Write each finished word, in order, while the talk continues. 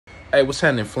Hey, what's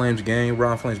happening, Flames gang?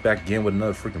 Ron Flames back again with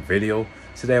another freaking video.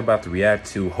 Today I'm about to react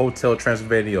to Hotel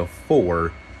Transylvania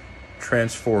 4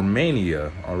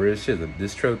 Transformania. On real shit,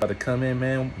 this trailer about to come in,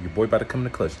 man. Your boy about to come in the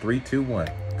clutch. 3, 2, 1,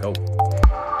 go.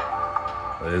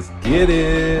 Let's get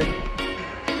it.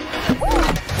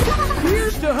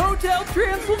 Here's to Hotel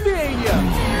Transylvania.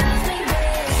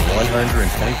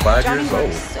 125 Johnny years old.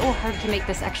 worked so hard to make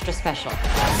this extra special.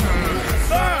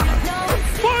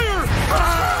 Fire!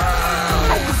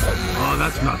 Oh,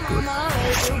 that's not good.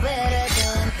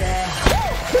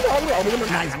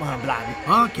 Nice one, Blondie.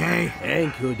 Okay,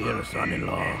 thank you, dear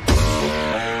son-in-law.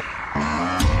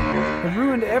 I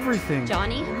ruined everything.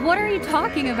 Johnny, what are you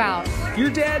talking about? Your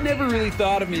dad never really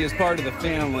thought of me as part of the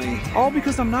family. All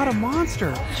because I'm not a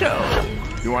monster. So,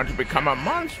 you want to become a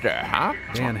monster, huh?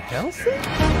 Van Helsing?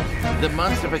 The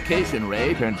monstrification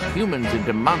ray turns humans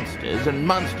into monsters and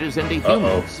monsters into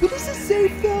humans. But is this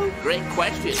safe, though? Great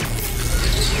question.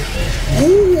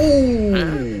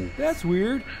 Ooh. That's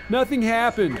weird. Nothing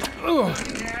happened. Ugh.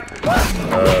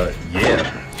 Yeah.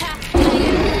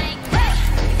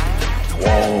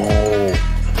 Whoa.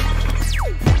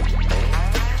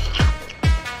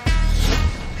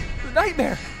 The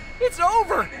nightmare. It's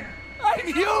over.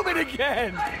 I'm human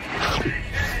again.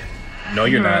 No,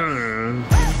 you're not.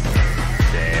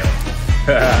 Damn.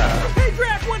 Hey,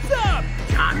 Drac, what's up?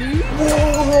 Johnny?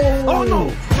 Whoa. Oh,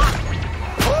 no.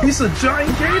 He's a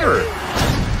giant gator.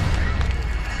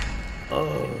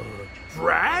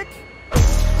 Drac?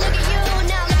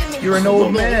 You're an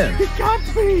old man. He got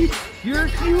me. You're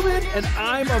human and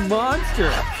I'm a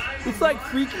monster. It's like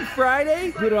Freaky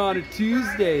Friday, but on a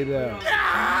Tuesday, though.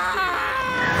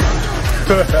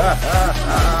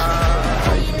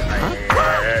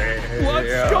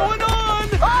 What's going on?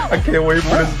 I can't wait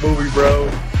for this movie, bro.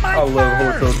 I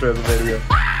love Hotel Transylvania.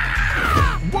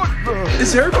 What the?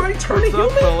 Is everybody turning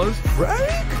What's up, human? fellas?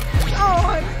 Drac? Oh,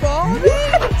 I'm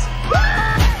balding.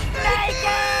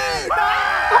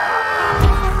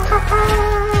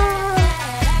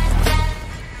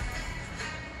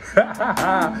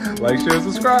 Like, share,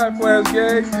 subscribe, Flash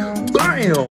Gang. Bam!